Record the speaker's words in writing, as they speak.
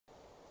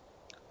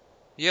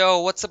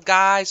Yo, what's up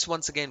guys?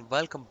 Once again,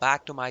 welcome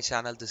back to my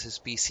channel. This is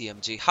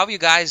Pcmg. How you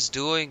guys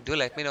doing? Do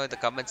let me know in the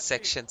comments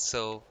section.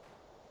 So,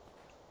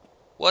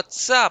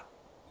 what's up?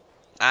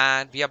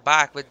 And we are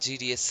back with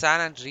GTA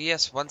San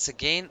Andreas once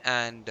again.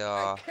 And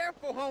Hey,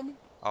 careful, homie.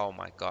 oh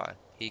my god,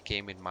 he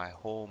came in my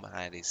home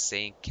and is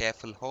saying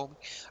careful home.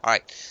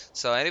 Alright,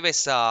 so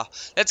anyways,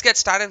 let's get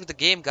started with the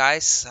game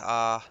guys.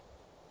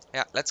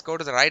 Yeah, let's go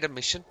to the rider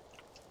mission.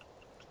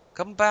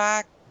 Come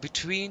back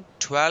between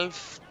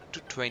 12 to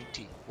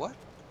 20. What?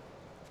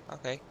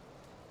 Okay.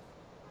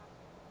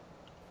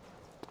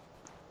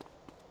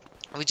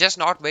 We just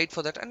not wait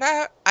for that, and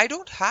I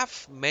don't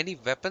have many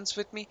weapons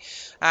with me,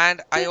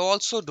 and I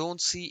also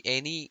don't see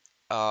any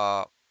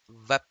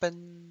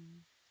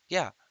weapon,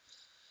 yeah,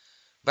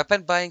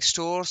 weapon buying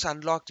stores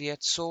unlocked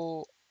yet,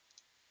 so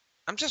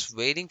I'm just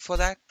waiting for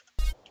that.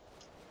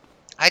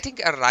 I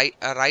think a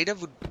rider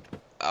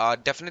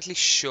would definitely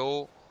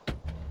show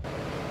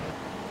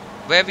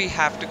where we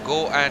have to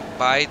go and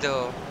buy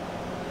the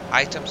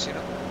items,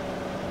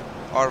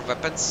 or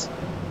weapons.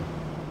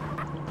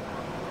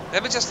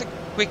 Let me just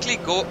quickly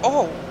go.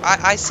 Oh,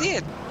 I see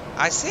it.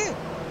 I see it.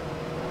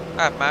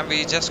 Man,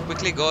 we just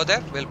quickly go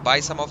there. We'll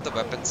buy some of the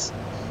weapons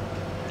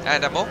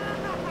and ammo.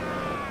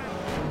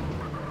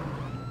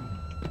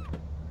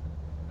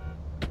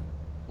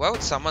 Why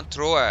would someone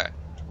throw a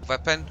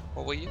weapon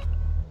over you?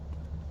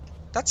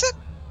 That's it.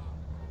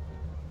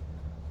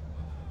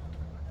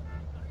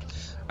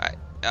 Alright,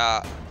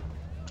 yeah,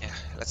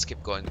 let's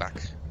keep going back.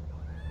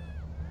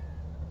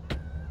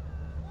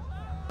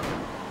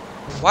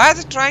 Why are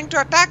they trying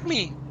to attack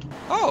me?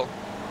 Oh,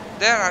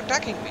 they're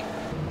attacking me.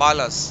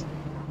 Ballers.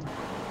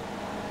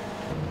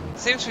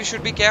 Seems we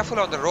should be careful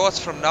on the roads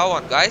from now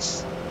on,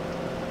 guys.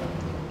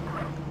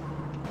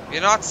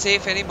 We're not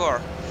safe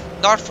anymore.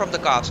 Not from the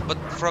cops, but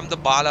from the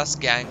Balas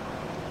gang.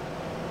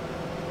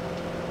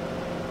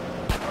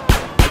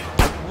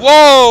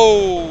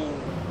 Whoa!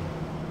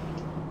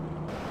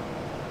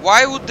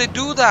 Why would they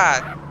do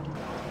that?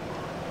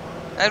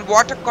 And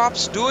what are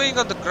cops doing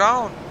on the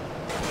ground?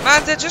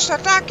 Man, they're just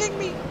attacking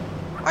me.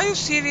 Are you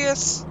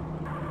serious?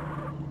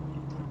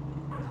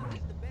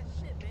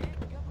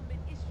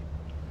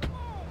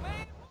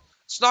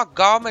 It's not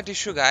government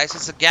issue, guys.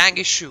 It's a gang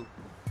issue.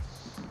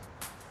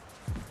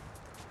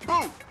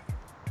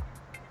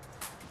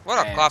 What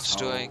are cops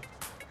doing?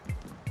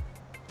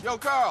 Yo,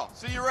 Carl,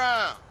 see you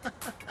around.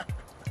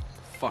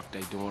 Fuck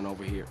they doing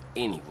over here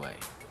anyway?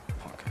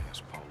 Punk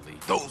ass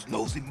police. Those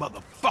nosy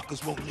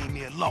motherfuckers won't leave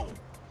me alone.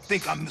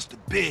 Think I'm Mr.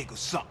 Big or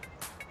something.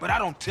 But I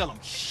don't tell them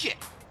shit.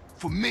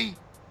 For me,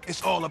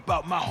 it's all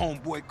about my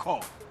homeboy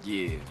Carl.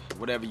 Yeah,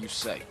 whatever you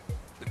say.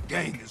 The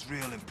gang is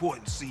real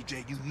important,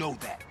 CJ. You know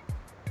that.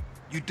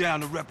 You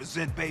down to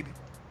represent, baby?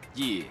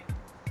 Yeah.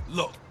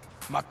 Look,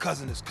 my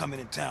cousin is coming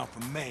in town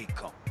from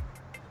Mexico.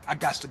 I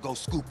got to go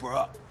scoop her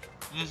up.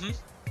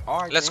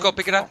 Alright, Let's go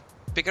pick it up.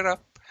 Pick it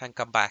up and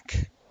come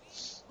back.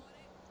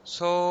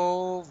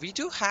 So we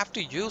do have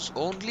to use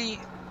only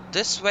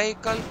this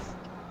vehicle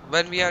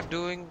when we are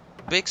doing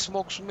big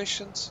smoke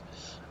missions,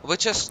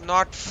 which is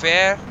not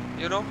fair,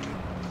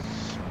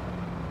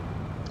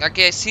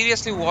 Okay, I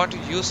seriously want to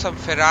use some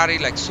Ferrari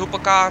like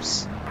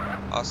supercars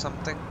or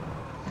something.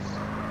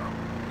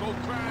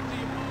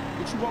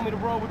 What you want me to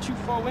roll with you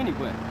for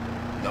anyway?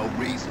 No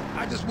reason.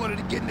 I just wanted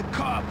to get in the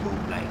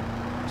carpool lane.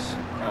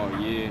 Oh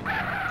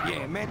yeah?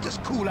 Yeah, man,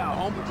 just cool out,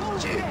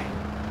 homie. Chill.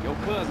 Your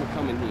cousin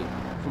coming here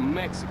from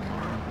Mexico.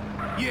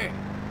 Yeah,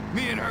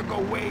 me and her go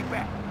way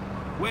back.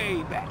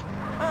 Way back.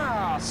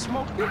 Ah,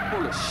 Smoke, you're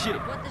full of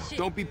shit.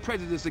 Don't be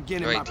prejudiced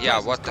again in Wait, my presence, yeah,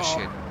 what the Carl.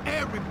 shit?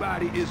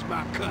 Everybody is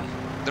my cousin.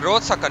 The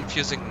roads are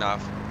confusing now.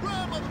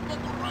 Run,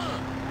 motherfucker,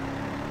 run.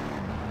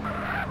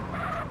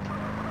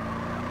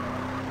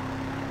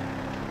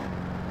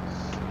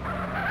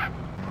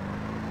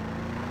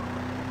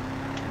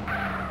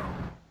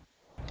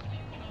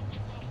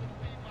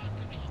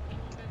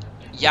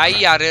 Yay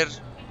yarir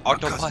My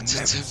auto cousin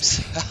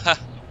systems.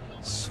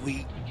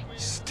 Sweet,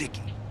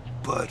 sticky,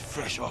 bud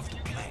fresh off the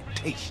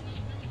plantation.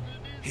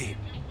 Here,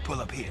 pull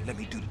up here. Let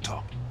me do the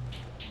talking.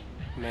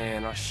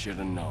 Man, I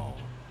should've known.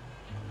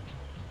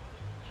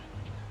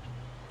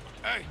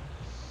 Hey,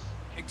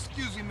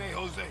 excuse me,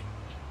 Jose.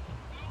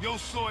 Yo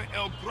soy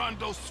el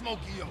grando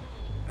smokio,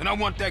 and I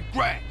want that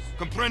grass.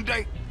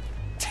 Comprende?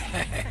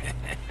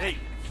 Hey,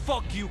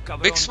 fuck you,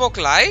 cabrón. Big Smoke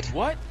lied?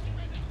 What?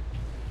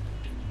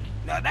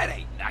 Now that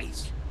ain't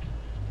nice.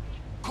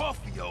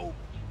 Coffee-o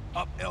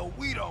up El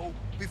Guido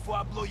before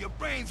I blow your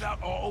brains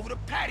out all over the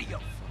patio.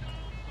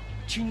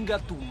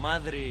 Chinga tu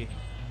madre,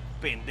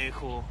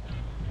 pendejo.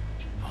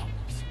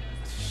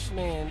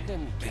 Man, let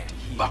me get to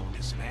here. Fuck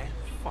this, man.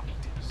 Fuck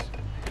this.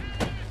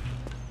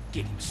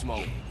 Get him, Smoke.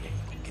 Yeah,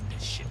 go get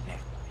that shit now.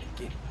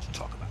 Get it, what you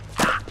talk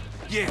about.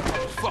 Yeah,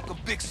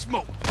 motherfucker, Big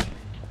Smoke.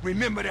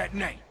 Remember that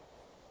name.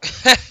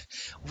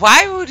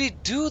 Why would he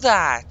do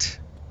that?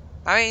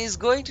 I mean, he's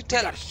going to You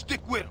tell. gotta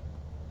stick with him.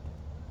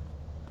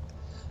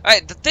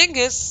 Alright, the thing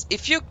is,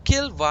 if you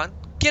kill one,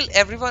 kill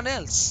everyone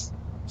else.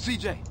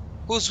 CJ,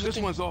 Who's with this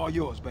him? one's all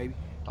yours, baby.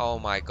 Oh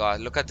my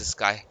god, look at this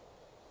guy.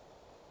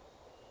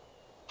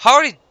 How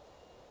are you?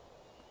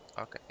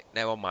 Okay,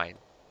 never mind.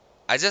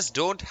 I just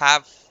don't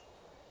have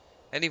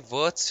any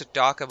words to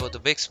talk about the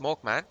big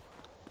smoke, man.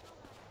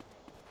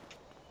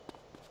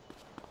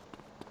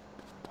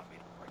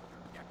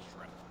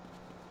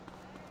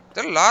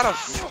 There are a lot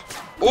of.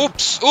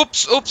 Oops,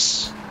 oops,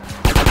 oops.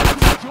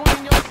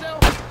 Enjoying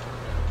yourself?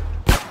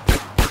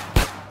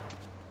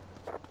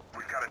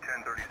 We got a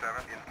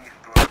 1037 in East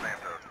Los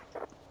Santos.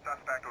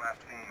 Suspect last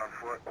seen on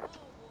foot.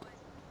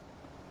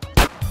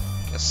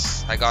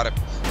 Yes, I got him.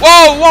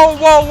 Whoa, whoa,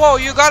 whoa, whoa!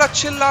 You gotta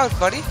chill out,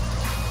 buddy.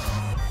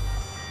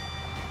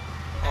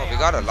 Oh, we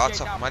got a lots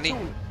of money.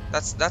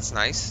 That's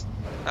nice.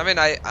 I mean,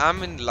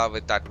 I'm in love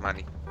with that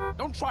money.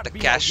 Don't try The to be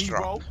cash no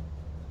hero. drop.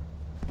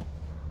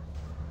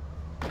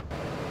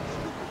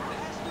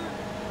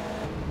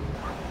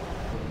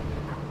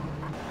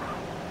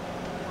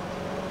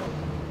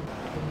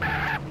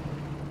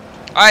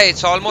 Alright,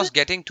 it's almost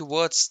getting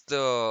towards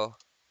the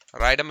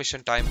rider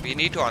mission time. We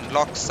need to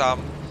unlock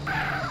some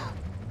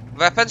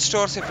weapon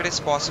stores if it is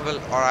possible,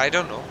 or I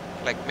don't know.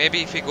 Like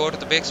maybe if we go to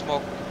the big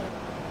smoke,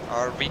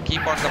 or we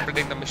keep on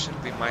completing the mission,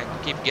 we might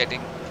keep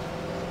getting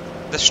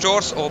the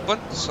stores open.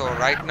 So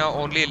right now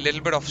only a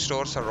little bit of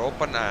stores are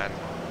open, and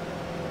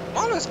I'm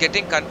always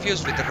getting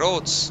confused with the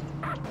roads.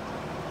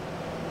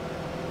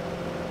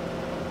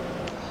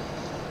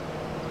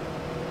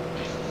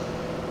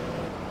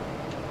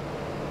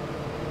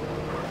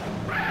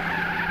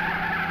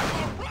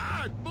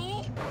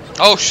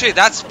 Oh shit,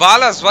 that's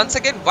Balas once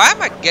again. Why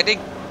am I getting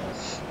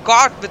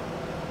caught with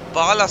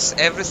Balas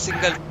every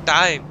single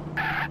time?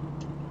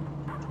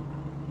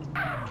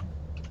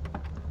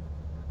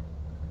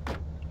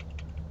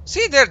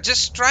 See, they're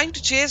just trying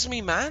to chase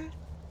me, man.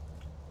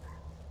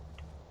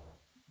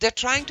 They're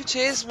trying to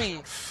chase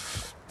me.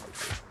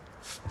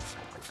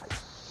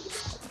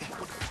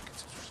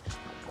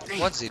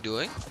 What's he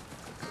doing?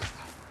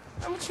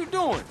 Hey, what you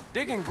doing?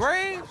 Digging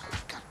graves?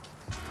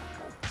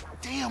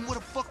 Damn, where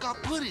the fuck I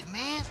put it,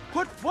 man?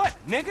 Put what,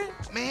 nigga?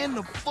 Man,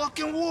 the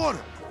fucking water.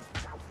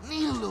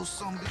 Need a little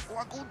something before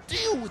I go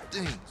deal with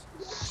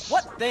things.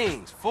 What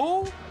things,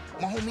 fool?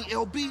 My homie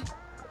LB,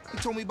 he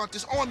told me about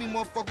this army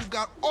motherfucker who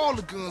got all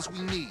the guns we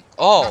need.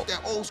 Oh. Not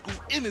that old school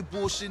Emmett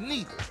bullshit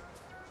neither.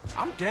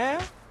 I'm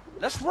down.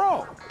 Let's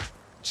roll.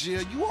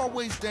 Jill, you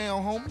always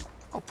down, homie.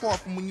 Apart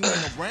from when you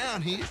ain't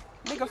around here.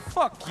 Nigga,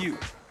 fuck you.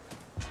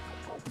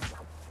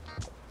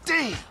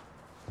 Damn.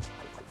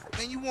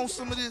 Man, you want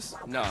some of this?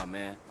 Nah,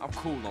 man. I'm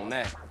cool on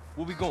that.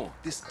 Where we going?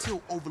 This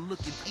tilt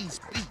overlooking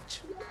East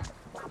Beach.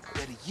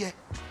 Better yet,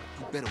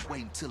 you better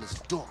wait until it's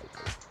dark.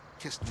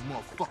 Catch the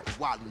motherfucker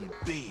while he in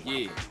bed.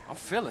 Yeah, I'm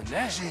feeling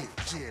that.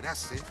 Yeah,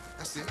 that's it.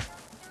 That's it.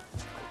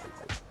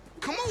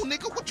 Come on,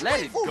 nigga. What you Let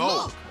waiting it for? go.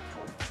 Look.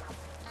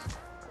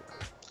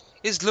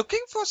 He's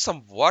looking for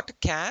some water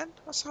can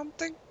or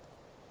something?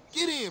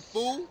 Get in,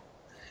 fool.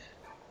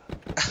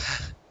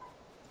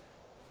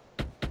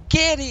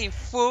 Get in,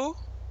 fool.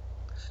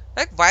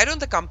 Like, why don't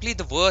they complete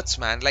the words,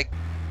 man? Like,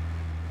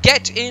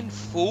 get in,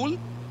 fool.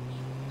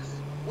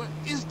 Where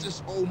is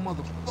this old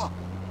motherfucker?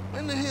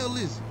 When the hell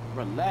is he?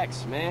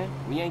 Relax, man.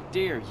 We ain't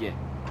there yet.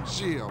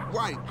 Yeah,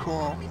 right,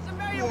 Carl.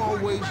 You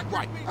always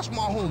right. That's my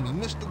homie,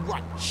 Mr.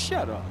 Right.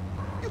 Shut up.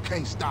 You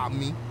can't stop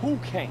me. Who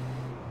can't?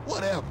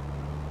 Whatever.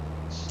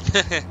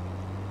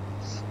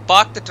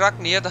 Park the truck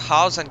near the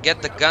house and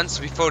get the guns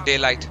before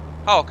daylight.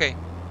 Oh, okay.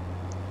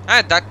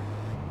 And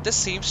this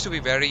seems to be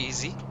very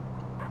easy.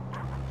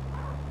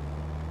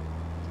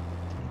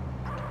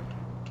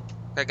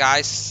 Okay,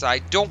 guys, I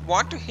don't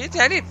want to hit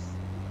any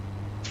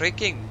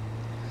freaking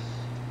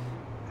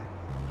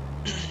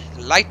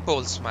light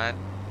poles, man.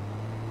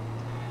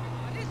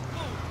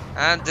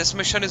 And this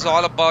mission is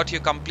all about you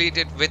complete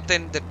it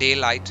within the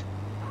daylight.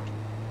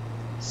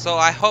 So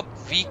I hope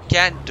we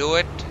can do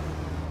it.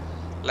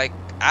 Like,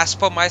 as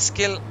per my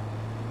skill,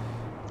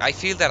 I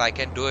feel that I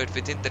can do it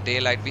within the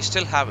daylight. We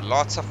still have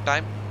lots of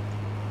time.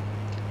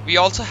 We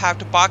also have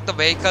to park the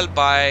vehicle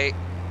by...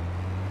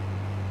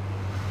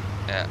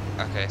 Yeah,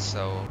 okay,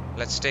 so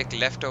let's take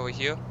left over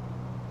here.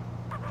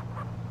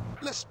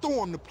 Let's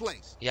storm the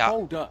place. Yeah,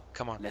 Hold up.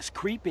 come on. Let's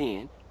creep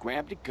in,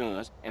 grab the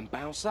guns, and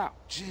bounce out.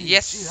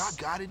 Yes.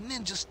 I got it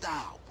ninja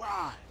style.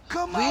 Right.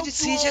 Come Where out, did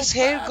you CJ's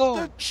old hair go?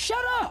 bastard.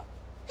 Shut up!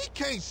 He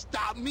can't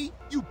stop me,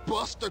 you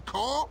buster,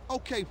 Carl.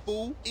 Okay,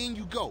 fool, in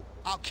you go.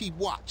 I'll keep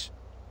watch.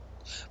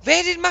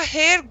 Where did my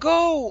hair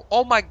go?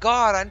 Oh my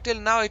god,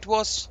 until now it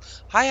was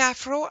high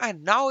afro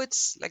and now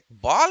it's like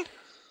bald?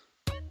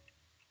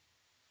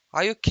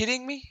 Are you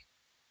kidding me?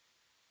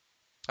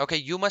 Okay,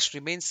 you must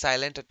remain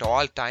silent at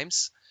all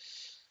times.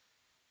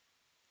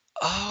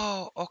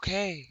 Oh,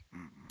 okay.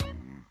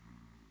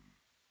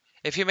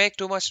 If you make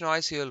too much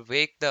noise, you'll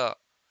wake the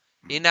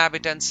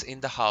inhabitants in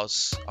the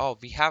house. Oh,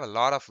 we have a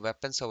lot of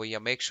weapons over here.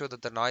 Make sure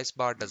that the noise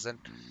bar doesn't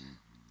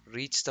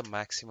reach the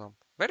maximum.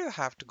 Where do I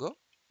have to go?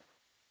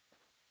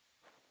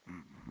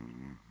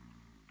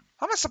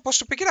 How am I supposed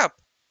to pick it up?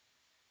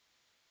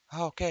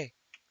 Oh, okay.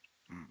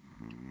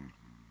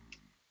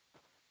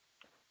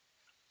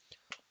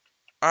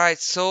 Alright,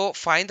 so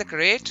find the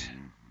crate.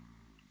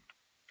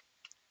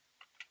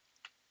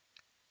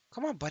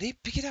 Come on, buddy.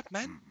 Pick it up,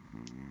 man.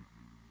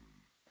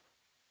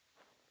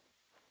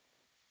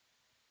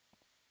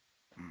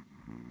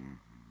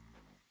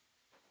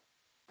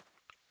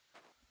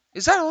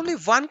 Is that only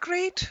one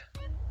crate?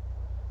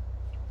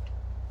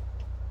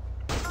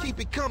 Keep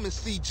it coming,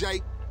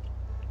 CJ.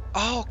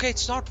 Oh, okay.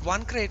 It's not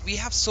one crate. We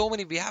have so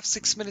many. We have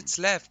 6 minutes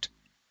left.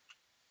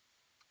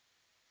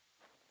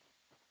 I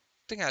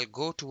think I'll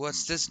go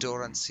towards this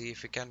door and see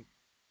if we can.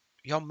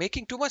 You're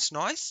making too much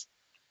noise?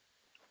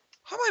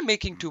 How am I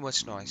making too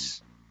much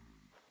noise?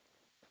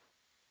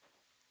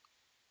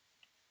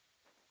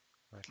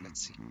 Right,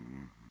 let's see.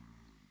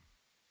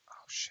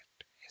 Oh shit,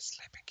 he's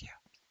sleeping here.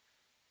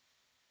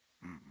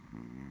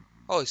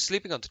 Oh, he's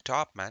sleeping on the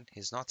top, man.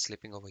 He's not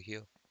sleeping over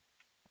here.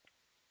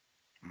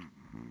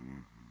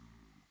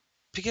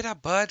 Pick it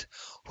up, bud.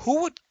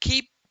 Who would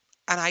keep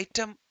an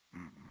item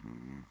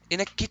in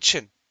a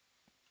kitchen?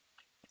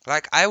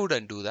 Like, I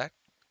wouldn't do that.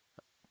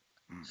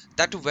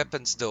 That to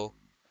weapons, though.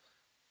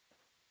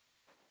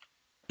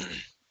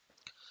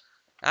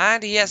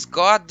 And he has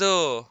got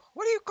the...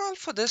 What do you call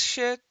for this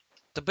shit?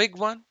 The big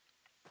one?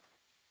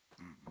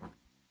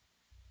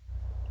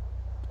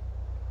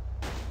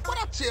 What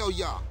I tell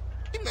y'all?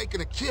 He making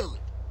a killing.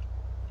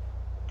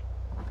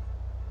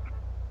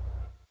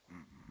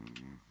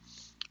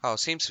 Oh,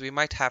 seems we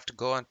might have to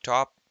go on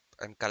top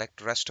and collect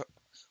the rest of...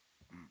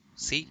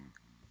 See?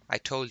 I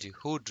told you.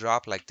 Who would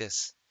drop like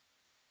this?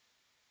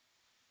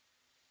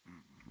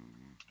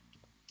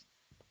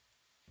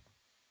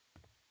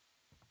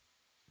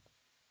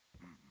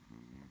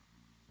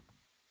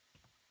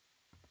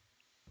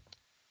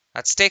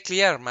 Let's stay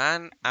clear,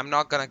 man. I'm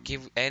not gonna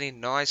give any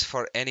noise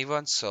for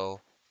anyone, so...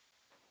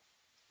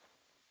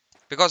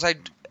 Because I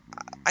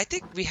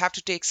think we have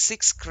to take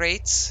 6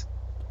 crates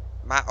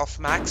of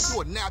max.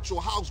 You a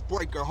natural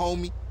housebreaker,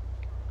 homie.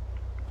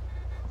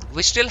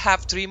 We still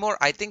have 3 more.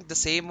 I think the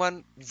same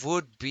one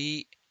would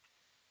be...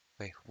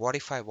 Wait, what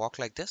if I walk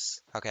like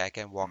this? Okay, I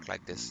can walk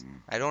like this.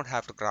 I don't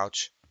have to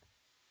crouch.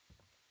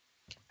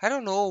 I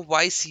don't know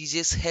why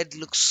CJ's head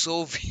looks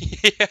so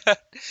weird.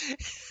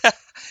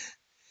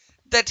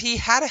 That he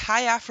had a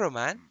high afro,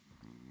 man.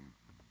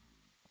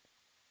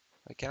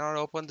 I cannot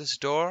open this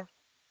door.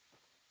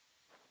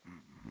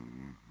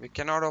 We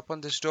cannot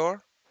open this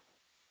door.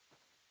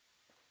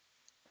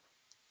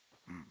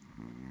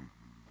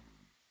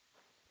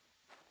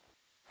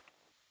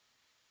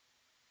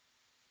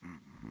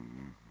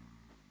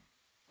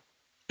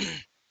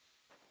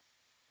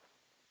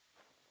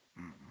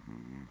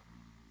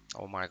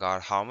 Oh my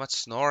god, how much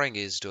snoring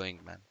he is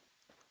doing, man.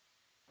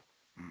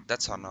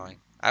 That's annoying.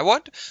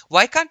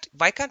 Why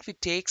can't we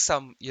take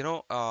some,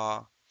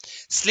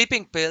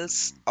 sleeping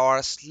pills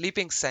or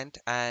sleeping scent,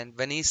 and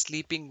when he's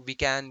sleeping we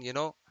can,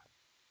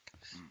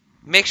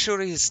 make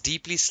sure he's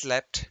deeply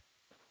slept.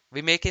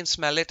 We make him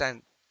smell it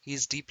and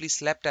he's deeply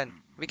slept, and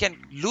we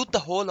can loot the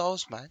whole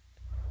house, man.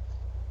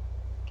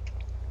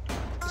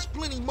 There's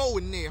plenty more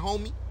in there,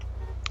 homie.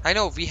 I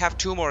know we have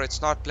 2 more,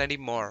 it's not plenty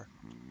more.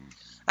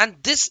 And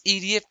this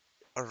idiot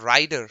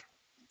rider,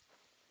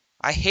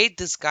 I hate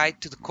this guy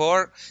to the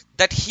core,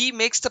 that he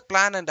makes the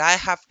plan and I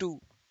have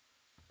to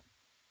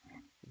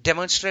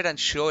demonstrate and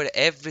show it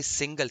every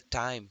single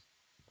time.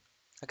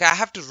 Okay, I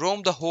have to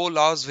roam the whole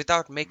house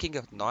without making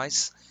a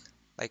noise.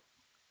 Like,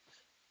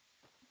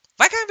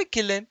 why can't we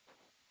kill him?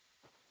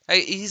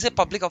 He's a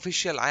public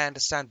official, I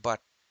understand, but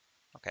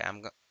okay,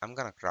 I'm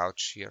gonna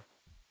crouch here.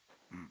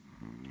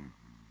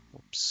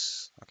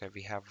 Oops. Okay,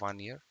 we have 1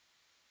 here.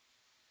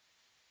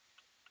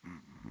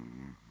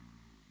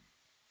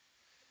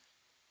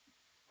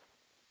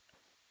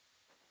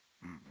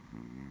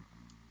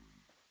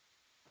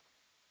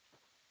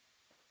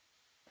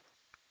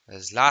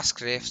 His last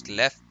grave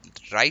left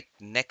right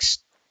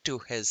next to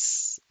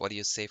his, what do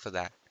you say for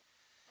that,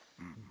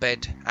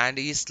 bed, and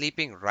he's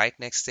sleeping right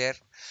next there,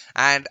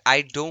 and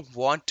I don't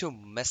want to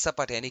mess up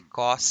at any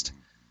cost,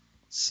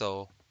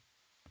 so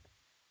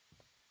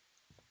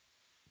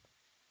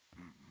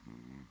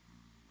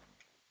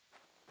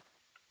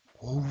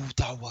oh,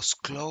 that was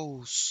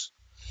close.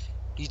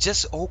 He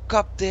just woke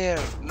up there,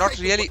 not Take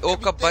it really for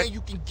woke up, but everything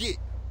you can get.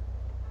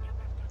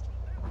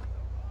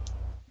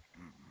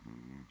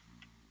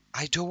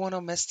 I don't want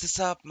to mess this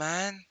up,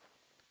 man.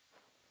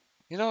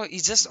 He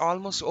just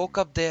almost woke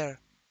up there.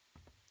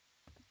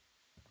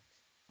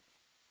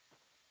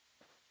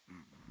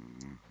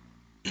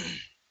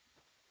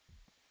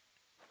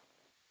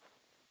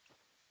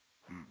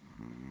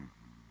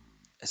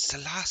 It's the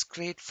last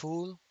crate,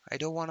 fool. I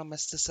don't want to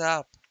mess this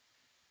up.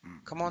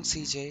 Come on,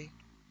 CJ.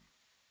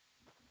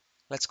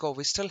 Let's go.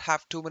 We still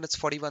have 2 minutes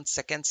 41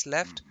 seconds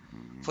left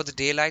for the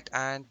daylight,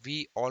 and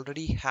we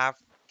already have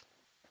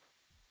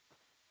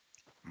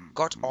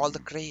got all the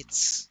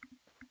crates.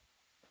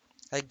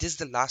 Like, this is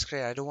the last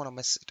crate. I don't want to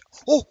miss it.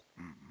 Oh!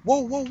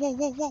 Whoa, whoa, whoa,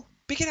 whoa, whoa.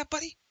 Pick it up,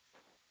 buddy.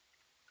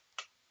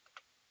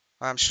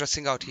 I'm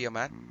stressing out here,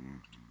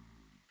 man.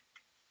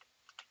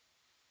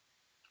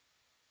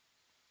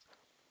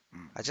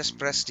 I just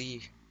pressed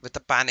E with the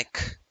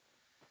panic.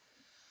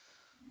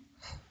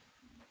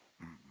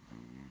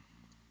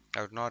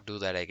 I would not do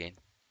that again.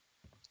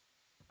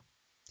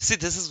 See,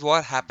 this is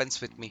what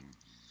happens with me.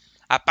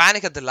 I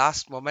panic at the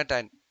last moment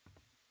and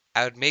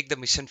I would make the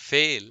mission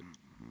fail.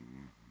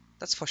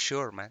 That's for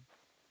sure, man.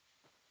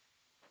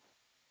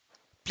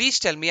 Please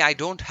tell me I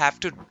don't have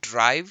to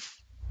drive.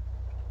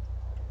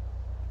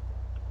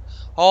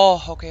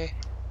 Oh, okay.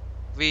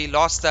 We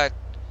lost that.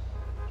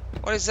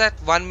 What is that?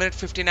 1 minute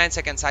 59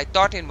 seconds. I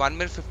thought in 1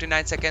 minute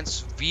 59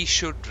 seconds we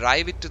should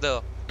drive to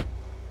that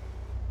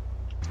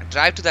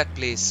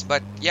place.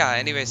 But yeah,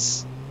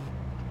 anyways.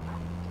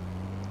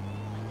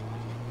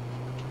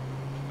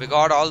 We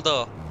got all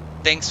the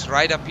things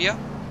right up here.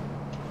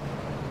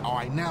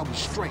 Alright, now we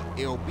straight.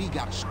 LB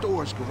got a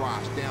storage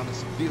garage down in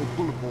Seville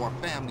Boulevard,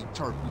 family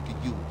turf we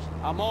could use.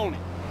 I'm on it.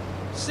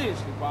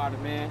 Seriously, Ryder,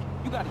 man.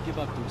 You gotta give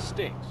up them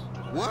sticks.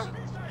 What?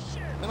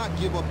 Man, I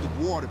give up the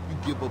water if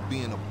you give up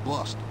being a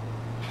buster.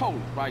 Hold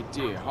it right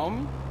there,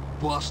 homie.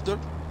 Buster?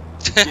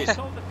 Get,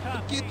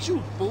 Get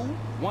you, fool.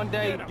 one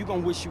day, you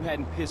gonna wish you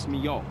hadn't pissed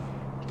me off.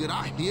 Did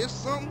I hear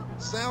something?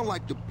 Sound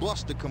like the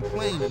buster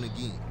complaining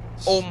again.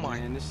 Oh my.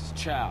 Man, this is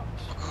childish.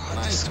 And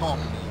I ain't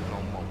talking to you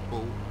no more,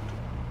 fool.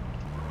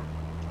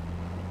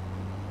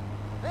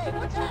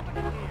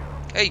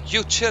 Hey,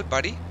 you chill,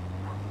 buddy.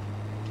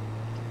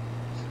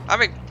 I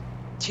mean,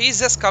 he's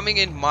just coming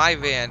in my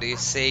way and he's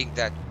saying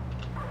that.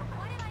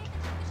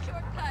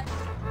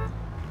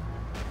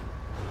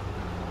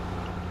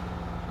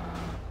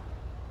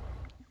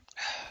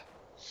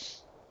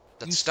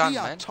 That's You done, see,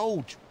 I man.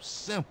 told you.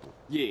 Simple.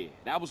 Yeah,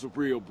 that was a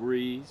real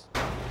breeze.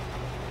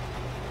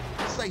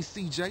 Say,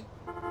 CJ, you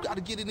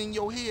gotta get it in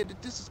your head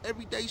that this is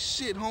everyday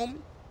shit, homie.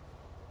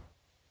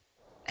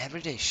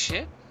 Everyday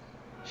shit?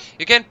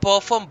 You can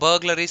perform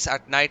burglaries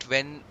at night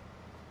when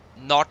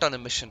not on a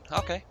mission.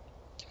 Okay.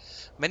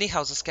 Many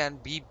houses can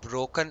be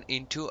broken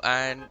into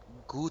and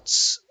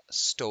goods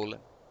stolen.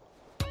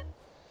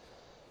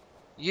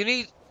 You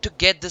need to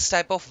get this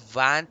type of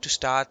van to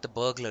start the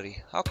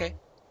burglary. Okay.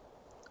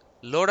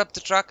 Load up the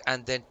truck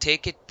and then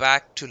take it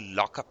back to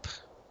lockup.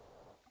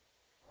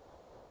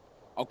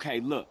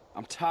 Okay, look,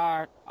 I'm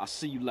tired. I'll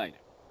see you later.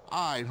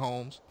 Alright,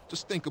 Holmes.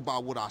 Just think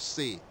about what I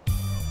said.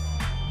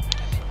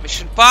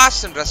 Mission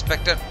passed and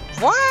respected.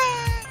 What?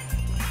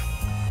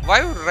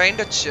 Why would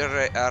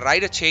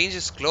Ryder change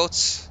his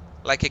clothes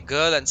like a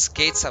girl and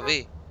skates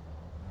away?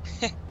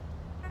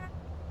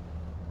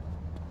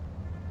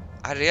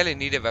 I really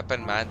need a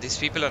weapon, man. These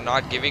people are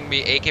not giving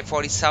me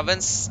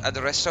AK-47s and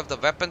the rest of the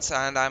weapons,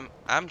 and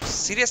I'm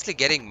seriously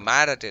getting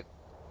mad at it.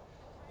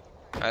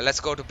 Let's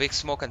go to Big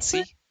Smoke and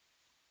see.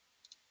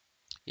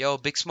 Yo,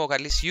 Big Smoke, at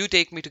least you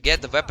take me to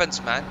get the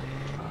weapons, man.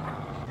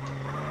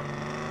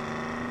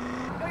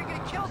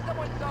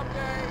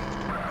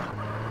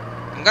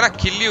 I'm gonna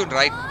kill you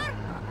right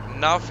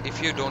now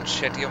if you don't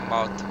shut your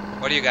mouth.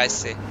 What do you guys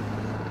say?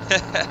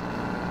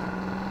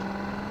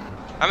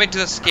 I'm into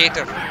the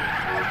skater.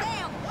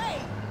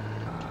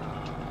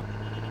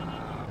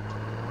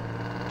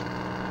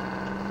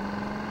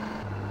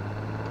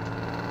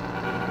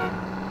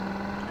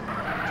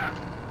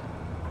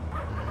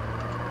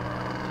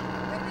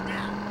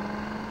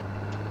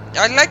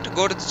 I'd like to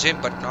go to the gym,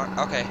 but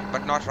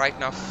not right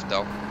now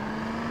though.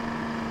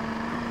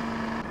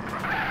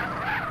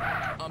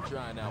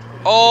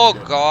 Oh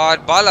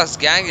God, Bala's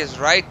gang is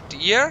right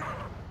here.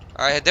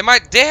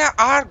 They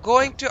are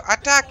going to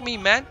attack me,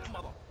 man.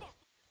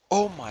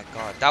 Oh my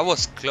God, that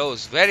was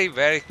close, very,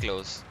 very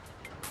close.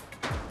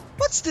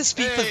 What's these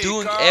people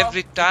doing Carl.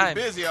 every Keep time?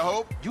 you busy, I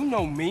hope. You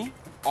know me,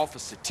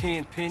 Officer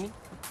Tenpenny.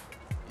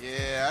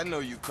 Yeah, I know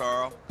you,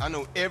 Carl. I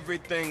know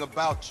everything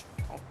about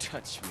you. Don't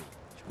touch me,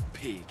 you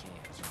pig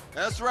hands.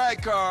 That's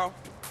right, Carl.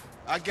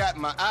 I got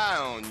my eye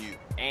on you.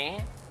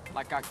 And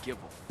like I give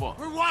a fuck.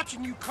 We're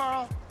watching you,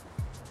 Carl.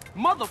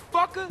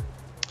 Motherfucker!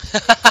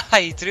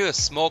 He threw a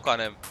smoke on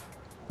him.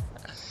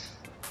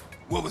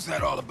 What was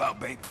that all about,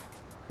 baby?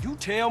 You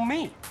tell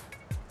me.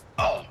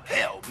 Oh,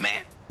 hell,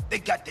 man. They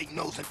got their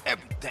nose in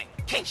everything.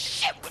 Can't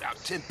shit without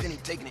Tenpenny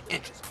taking an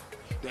interest.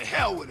 The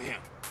hell with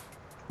him.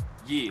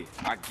 Yeah,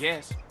 I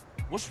guess.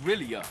 What's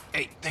really up?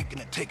 Hey,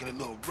 thinking of taking a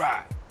little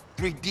ride.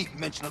 3 Deep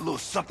mentioned a little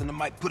something that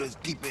might put us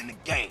deeper in the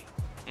game.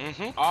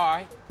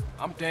 Alright,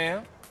 I'm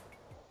down.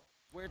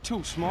 Where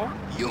to, Smoke?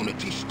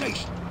 Unity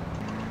Station.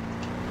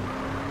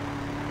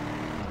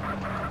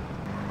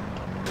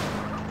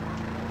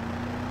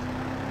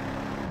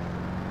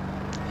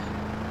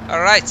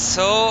 Alright,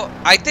 so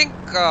I think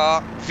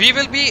we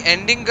will be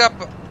ending up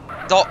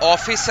the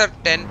Officer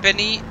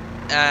Tenpenny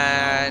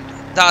and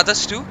the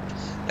others too.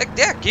 Like,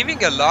 they are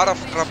giving a lot of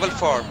trouble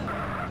for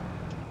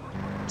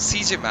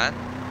CJ, man.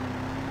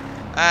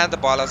 And the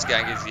Ballas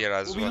gang is here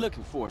as What we well.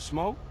 looking for,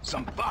 Smoke?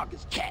 Some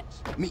boggers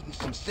cats meeting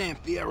some San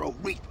Fierro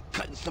reefer,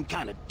 cutting some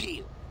kind of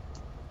deal.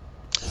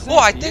 Oh,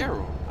 I think.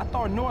 Fierro. I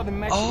thought Northern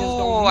Mexicans Oh,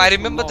 don't I mess with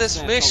remember Los this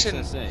Santos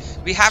mission.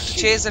 Sensei. We have to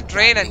chase the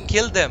train and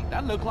kill them.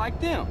 That look like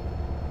them.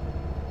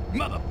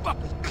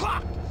 Motherfuckers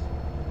clocked us.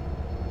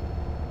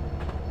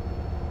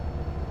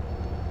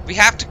 We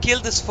have to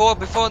kill this foe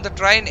before the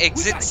train We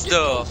exits gotta get the.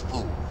 those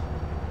fools.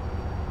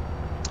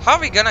 How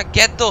are we gonna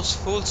get those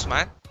fools,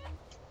 man?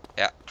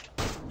 Yeah.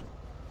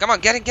 Come on,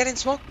 get in,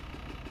 Smoke.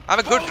 I'm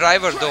a good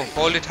driver though.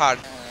 Hold it hard.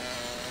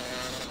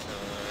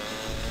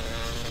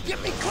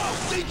 Get me close,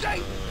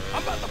 CJ.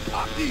 I'm about to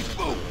pop these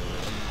fools.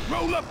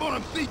 Roll up on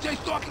them,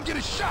 CJ, so I can get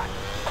a shot.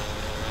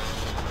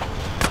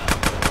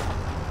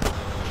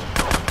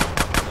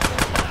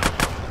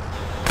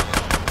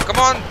 Come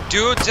on,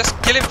 dude.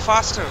 Just kill him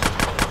faster.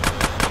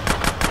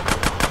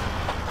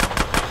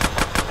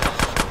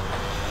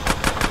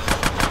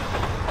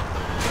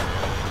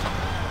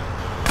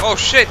 Oh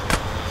shit.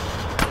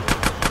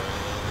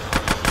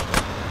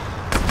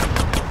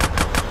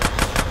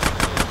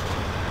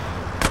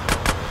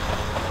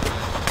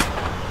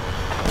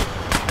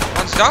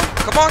 One's down.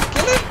 Come on,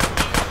 kill it.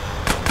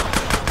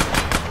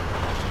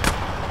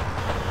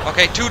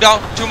 Okay, 2 down.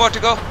 2 more to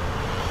go.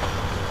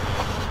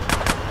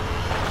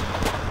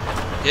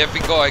 Here we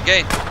go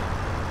again.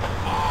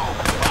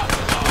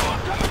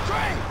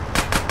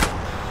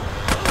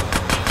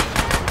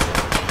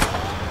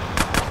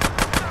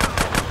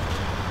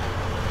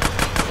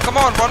 Come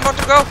on, 1 more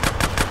to go.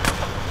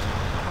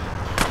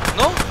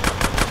 No?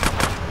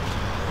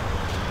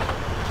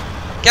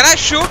 Can I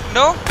shoot?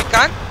 No, we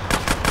can't.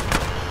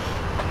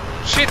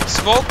 Shit,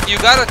 Smoke, you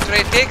gotta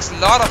takes a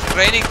lot of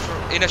training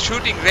in a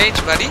shooting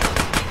range, buddy.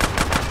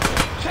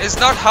 It's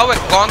not how a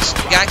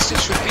gangster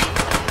should be.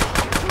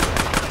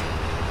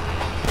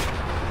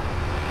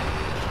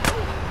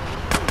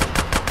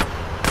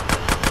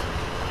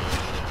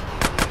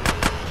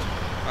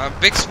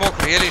 Big Smoke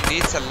really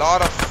needs a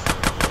lot of...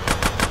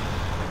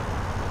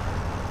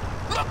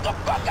 Look the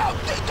fuck out,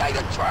 DJ,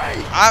 the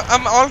train!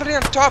 I'm already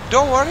on top,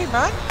 don't worry,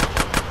 man.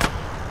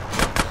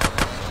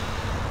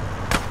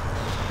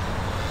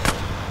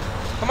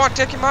 Come on,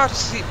 take him out.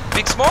 See,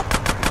 Big Smoke.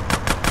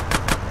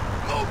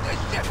 Move this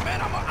shit,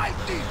 man. I'ma ice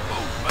these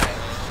fools, man.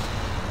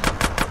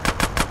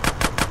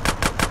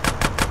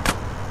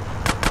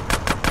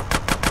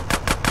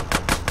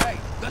 Hey,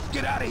 let's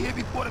get out of here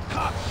before the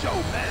cops show,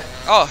 man.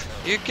 Oh,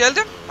 you killed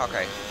him?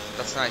 Okay,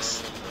 that's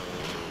nice.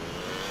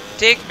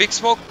 Take Big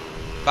Smoke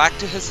back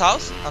to his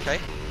house. Okay.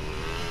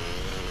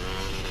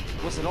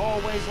 Was it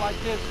always like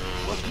this?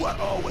 Was what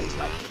always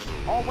like this?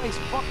 Always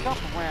fucked up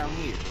around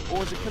here?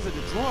 Or is it because of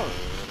the drugs?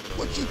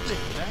 What you think,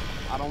 man?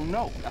 I don't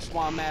know. That's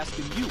why I'm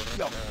asking you.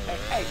 Yo,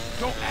 hey,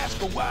 don't ask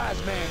a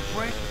wise man,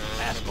 Frank.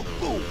 Ask a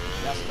fool.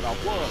 That's what I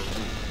was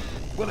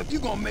doing. Well, if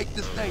you're gonna make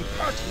this thing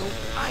personal,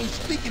 I ain't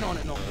speaking on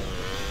it no more.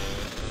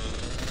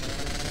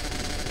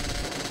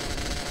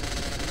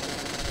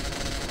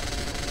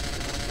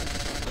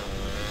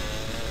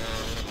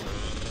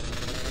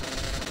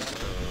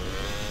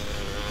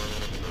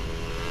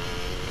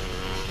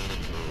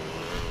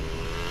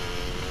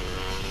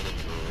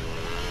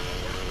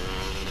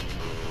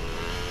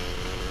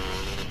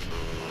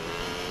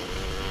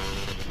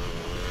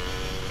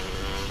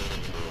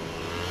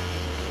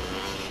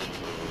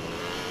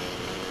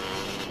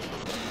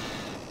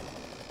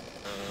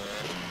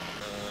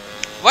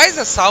 Why is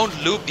the sound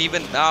looped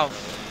even now?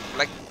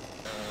 Like,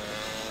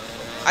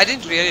 I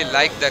didn't really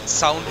like that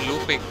sound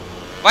looping.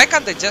 Why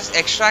can't they just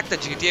extract the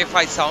GTA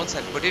 5 sounds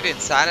and put it in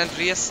San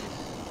Andreas?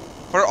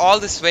 For all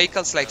these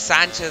vehicles like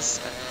Santos,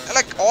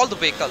 like all the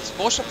vehicles,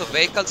 most of the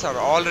vehicles are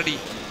already,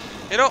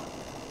 you know,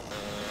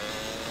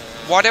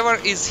 whatever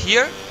is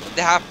here,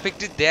 they have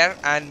picked it there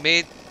and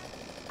made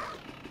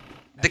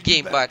the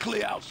game. But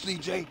clear out,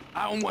 CJ.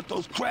 I don't want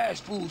those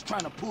crash fools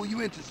trying to pull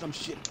you into some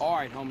shit. All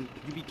right, homie.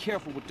 You be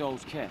careful with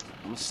those cats.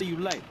 I'm gonna see you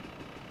later.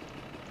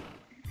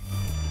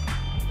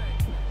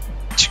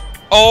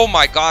 oh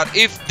my god,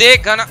 if they're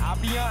gonna... I'll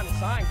be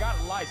honest, I ain't got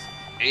a license.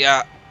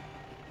 Yeah.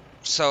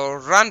 So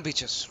run,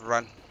 bitches,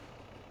 run.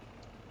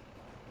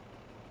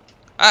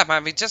 Ah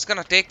man, we're just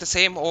gonna take the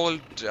same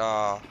old...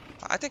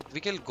 I think we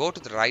can go to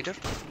the rider.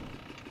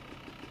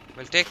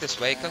 We'll take this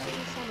vehicle.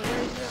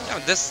 Yeah,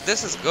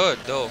 this is good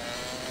though.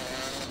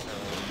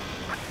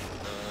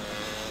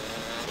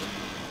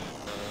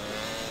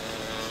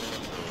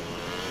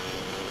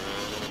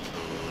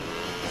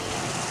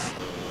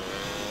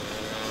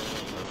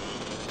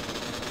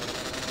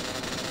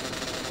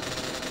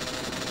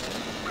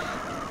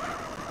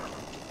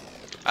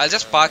 I'll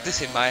just park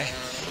this in my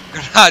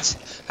garage.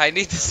 I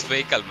need this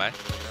vehicle, man.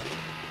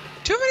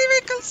 Too many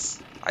vehicles?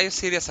 Are you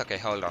serious? Okay,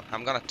 hold on.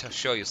 I'm gonna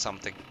show you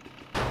something.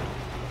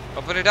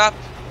 Open it up.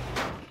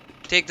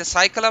 Take the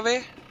cycle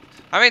away.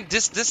 I mean,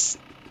 this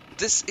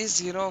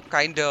is, you know,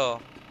 kinda...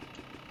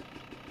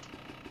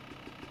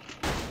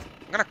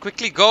 I'm gonna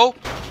quickly go.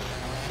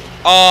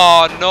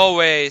 Oh, no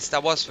ways.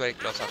 That was very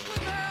close up.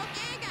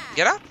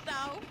 Get up.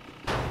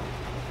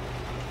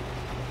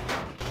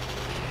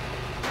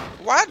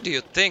 What do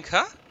you think,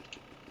 huh?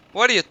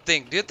 What do you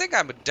think? Do you think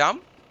I'm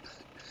dumb?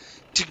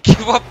 To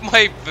give up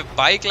my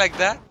bike like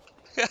that?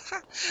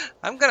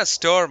 I'm gonna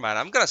store, man.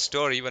 I'm gonna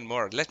store even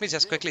more. Let me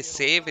just quickly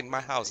save in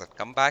my house and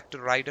come back to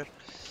Ryder.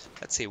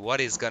 Let's see what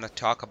he's gonna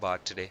talk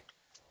about today.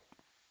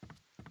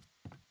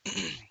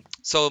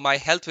 So my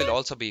health will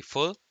also be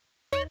full.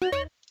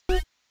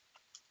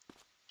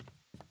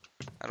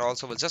 And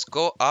also we'll just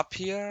go up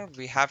here.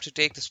 We have to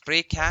take the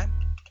spray can.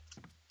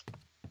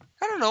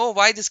 I don't know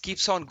why this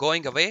keeps on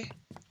going away.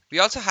 We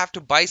also have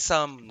to buy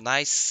some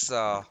nice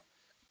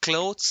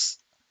clothes.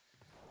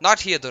 Not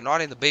here though,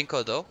 not in the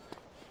Binko though.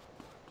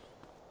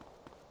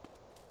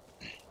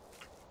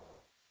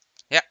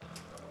 Yeah.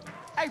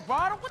 Hey,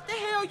 Ryder, what the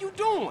hell you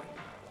doing?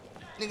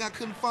 Nigga, I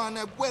couldn't find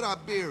that wet I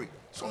buried,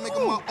 so I'm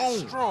making Ooh, my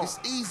own. strong. It's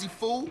easy,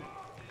 fool.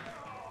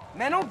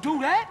 Man, don't do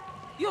that.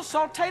 You'll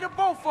saute the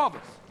both of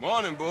us.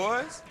 Morning,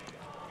 boys.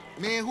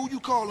 Man, who you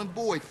calling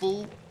boy,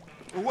 fool?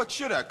 Well, what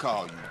should I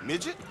call you,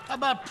 midget? How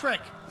about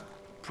prick?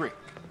 Prick.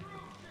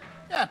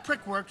 Yeah,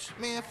 prick works.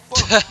 Man,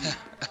 fuck you.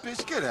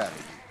 Bitch, get out of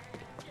here.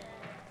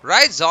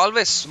 Ride's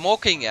always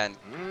smoking and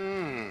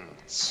Mmm.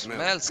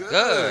 smells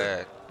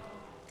good.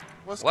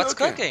 What's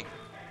cooking?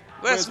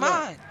 Where's Where's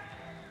mine? mine?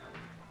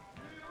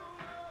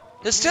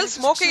 He's still Man, just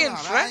smoking chill in out,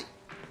 front? aight?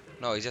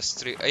 No, he just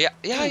threw. Yeah,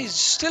 he's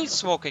still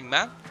smoking,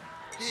 man.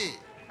 Yeah,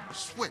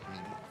 sweat me.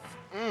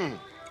 Mmm.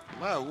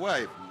 My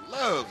wife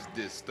loves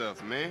this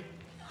stuff, man.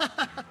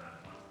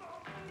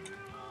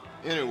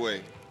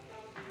 Anyway,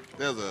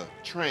 there's a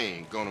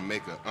train gonna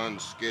make an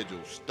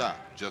unscheduled stop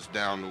just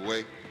down the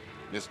way.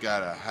 It's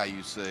got a, how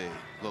you say,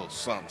 little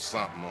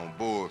something on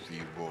board for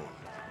you boys.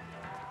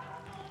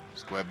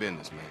 Square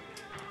business, man.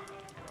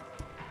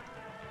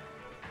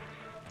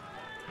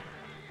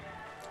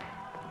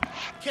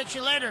 Catch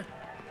you later,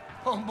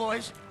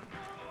 homeboys.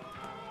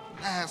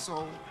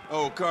 Asshole.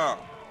 Oh, Carl.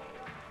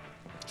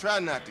 Try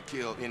not to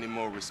kill any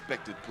more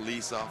respected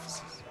police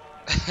officers.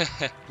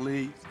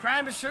 Please.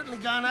 Crime has certainly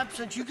gone up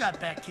since you got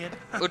back, kid.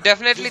 Would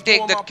definitely Just take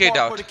doing my that kid part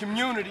out. for the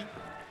community.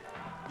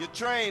 Your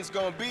train's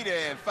gonna be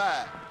there in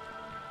 5.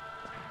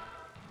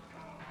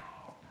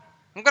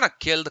 I'm gonna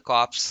kill the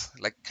cops.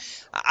 Like,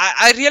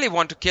 I really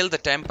want to kill the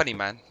Tempany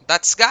man.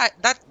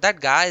 That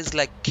guy is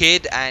like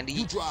kid, and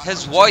You drive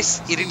his my voice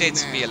jet,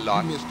 irritates seeing me a that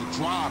lot. You missed the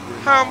driver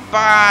and Come all.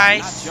 by.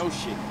 Not your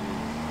shit,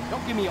 dude.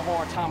 Don't give me a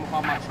hard time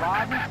about my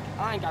driving.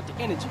 I ain't got the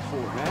energy for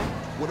it, man.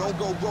 Well, don't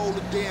go roll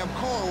the damn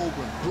car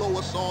over and blow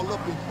us all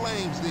up in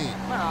flames then.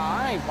 Nah,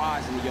 I ain't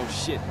rising to your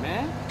shit,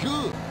 man.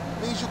 Good.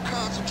 Means you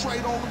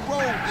concentrate on the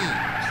road then.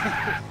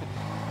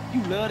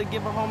 You love to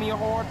give a homie a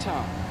hard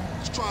time.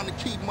 Just trying to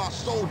keep my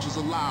soldiers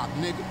alive,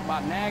 nigga. By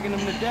nagging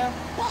them to death.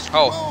 Watch the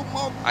Oh, road,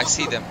 motherfucker. I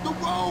see them. The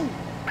road.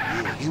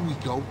 Yeah, here we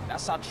go.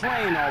 That's our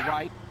train, all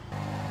right.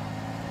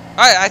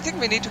 Alright, I think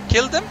we need to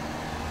kill them.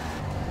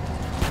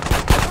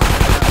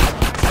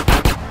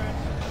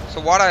 So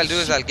what I'll do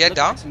is I'll get Look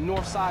down. like some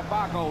Northside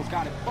Vagos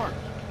got it first.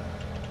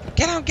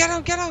 Get out, get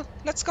out, get out.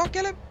 Let's go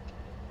kill him.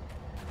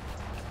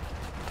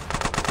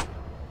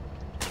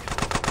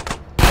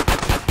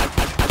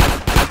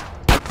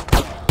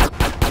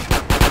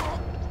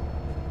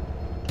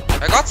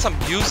 I got some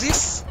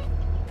Uzis.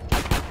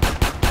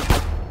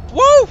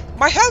 Whoa!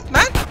 My health,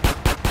 man!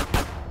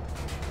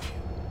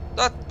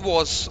 That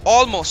was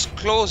almost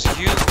close,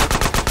 you.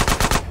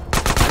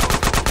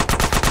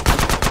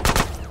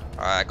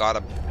 I got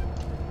him.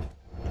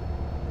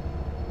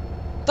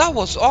 That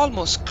was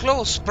almost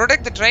close.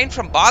 Protect the train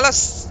from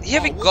ballers.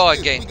 Here we Oh, go what's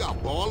this? again. We got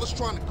ballers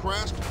trying to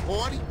crash the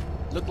party?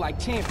 Look like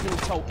 10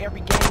 finna tow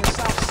every gang in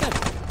South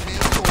Central. Man,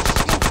 we gonna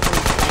smoke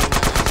those ball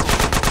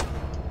assholes.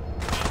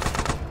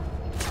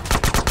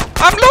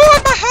 I'm low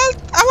on my health.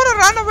 I wanna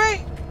run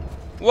away.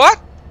 What?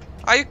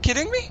 Are you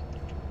kidding me?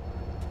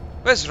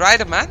 Where's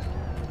Ryder, man?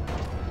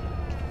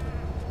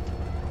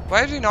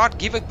 Why did he not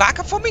give a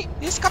backup for me?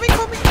 He's coming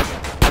for me.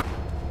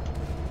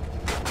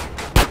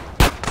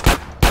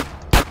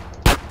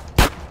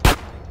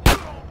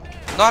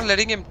 Not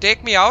letting him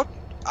take me out.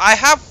 I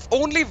have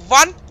only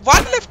one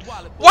left.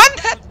 One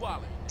health.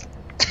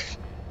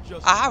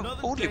 I have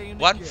only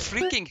one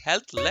freaking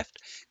health left.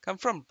 Come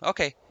from.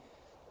 Okay.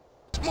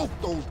 Smoke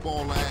those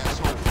baller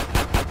assholes.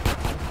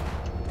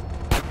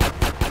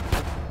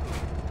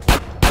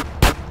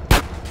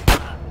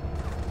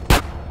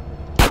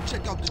 Go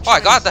check out the Oh, I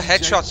got the train, CJ.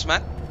 headshots,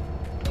 man.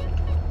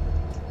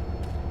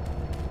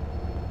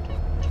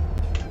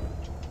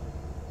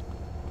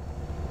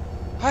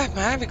 Alright,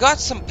 man, we got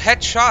some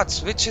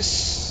headshots, which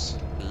is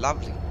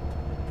lovely.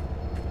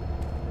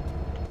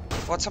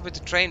 What's up with the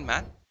train,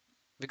 man?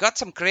 We got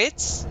some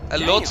crates,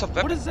 loads of What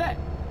weapons. is that?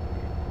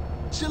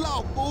 Chill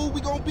out, fool.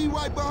 We gonna be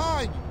right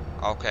behind you.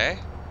 Okay.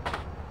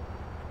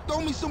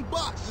 Throw me some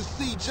boxes,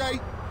 CJ.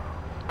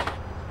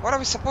 What are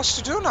we supposed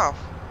to do now?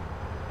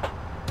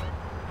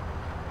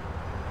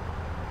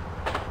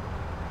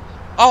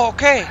 Oh,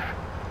 okay.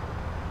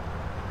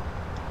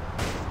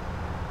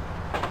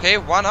 Okay,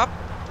 one up,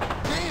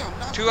 Damn,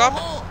 not Two so up.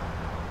 hard.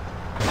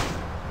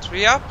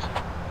 3 up.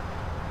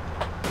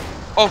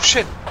 Oh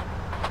shit.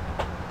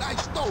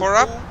 Nice throw, 4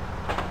 up. fool.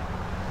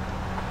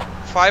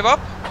 5 up.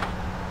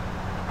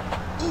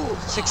 Ooh,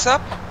 6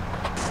 up.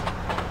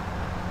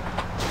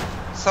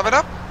 7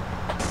 up.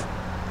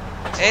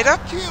 8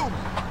 up. kill me.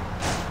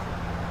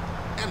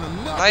 And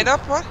another. 9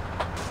 up. What?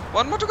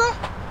 One more to go.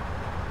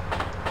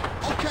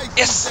 Okay,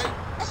 Yes. CJ.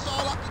 That's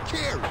all I can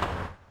carry.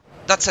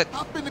 That's it.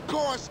 Hop in the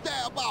car and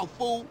stab out,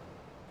 fool.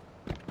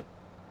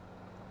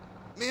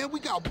 Man, we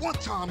got one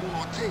time on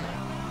our tail.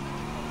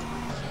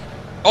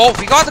 Oh,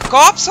 we got the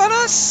cops on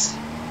us?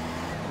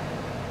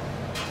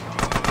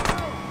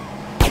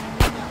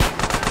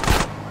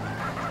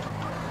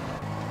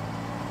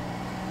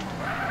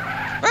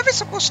 are we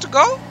supposed to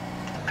go?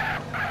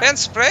 Pen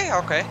spray?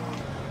 Okay.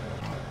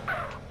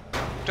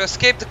 To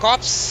escape the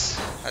cops?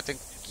 I think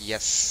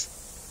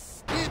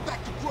yes. Head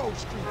back to Grove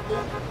Street,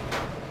 fool.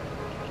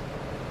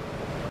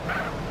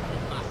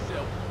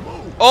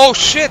 Oh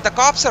shit, the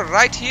cops are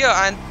right here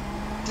and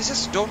they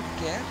just don't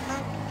care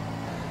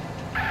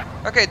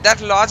now? Okay, that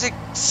logic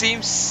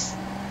seems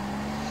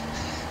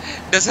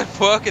doesn't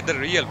work in the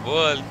real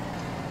world.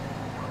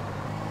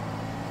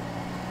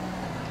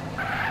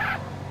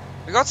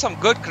 We got some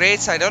good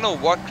crates. I don't know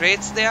what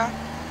crates they are.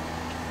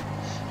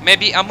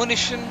 Maybe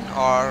ammunition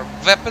or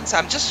weapons.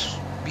 I'm just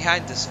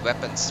behind these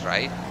weapons,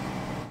 right?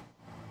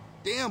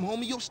 Damn,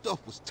 homie, your stuff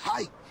was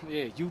tight.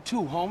 Yeah, you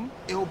too, homie.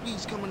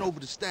 LB's coming over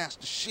to stash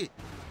the shit.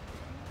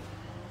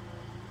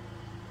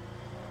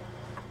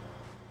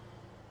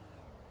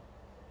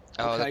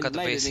 Oh, Okay, look at the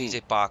way later then.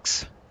 CJ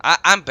parks.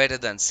 I'm better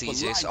than For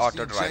CJ's life,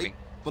 auto CJ. driving.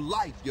 For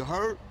life, you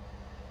heard?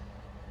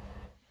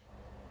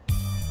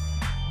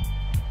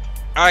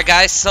 Alright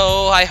guys,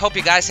 so I hope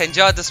you guys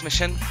enjoyed this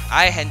mission.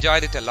 I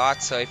enjoyed it a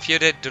lot, so if you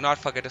did, do not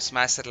forget to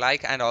smash that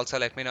like and also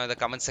let me know in the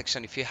comment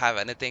section if you have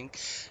anything.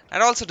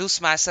 And also do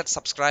smash that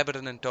subscribe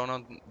button and turn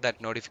on that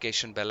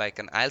notification bell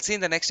icon. I'll see you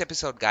in the next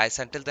episode guys.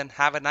 Until then,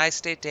 have a nice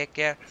day, take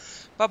care,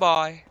 bye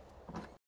bye.